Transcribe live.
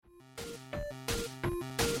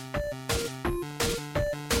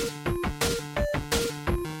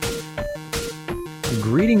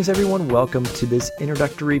Greetings, everyone. Welcome to this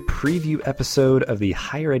introductory preview episode of the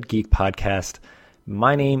Higher Ed Geek podcast.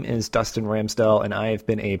 My name is Dustin Ramsdell, and I have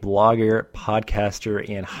been a blogger, podcaster,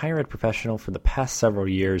 and higher ed professional for the past several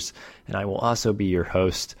years, and I will also be your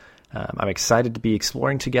host. I'm excited to be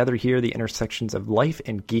exploring together here the intersections of life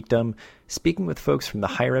and geekdom, speaking with folks from the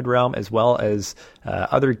higher ed realm as well as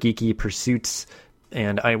other geeky pursuits.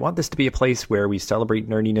 And I want this to be a place where we celebrate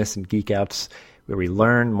nerdiness and geek outs, where we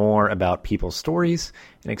learn more about people's stories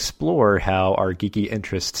and explore how our geeky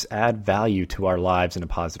interests add value to our lives in a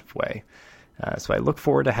positive way. So I look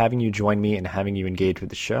forward to having you join me and having you engage with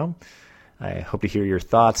the show. I hope to hear your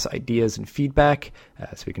thoughts, ideas, and feedback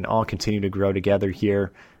so we can all continue to grow together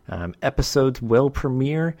here. Episodes will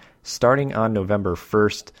premiere starting on November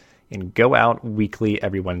 1st and go out weekly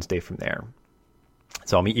every Wednesday from there.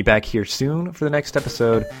 So I'll meet you back here soon for the next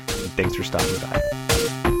episode. And thanks for stopping by.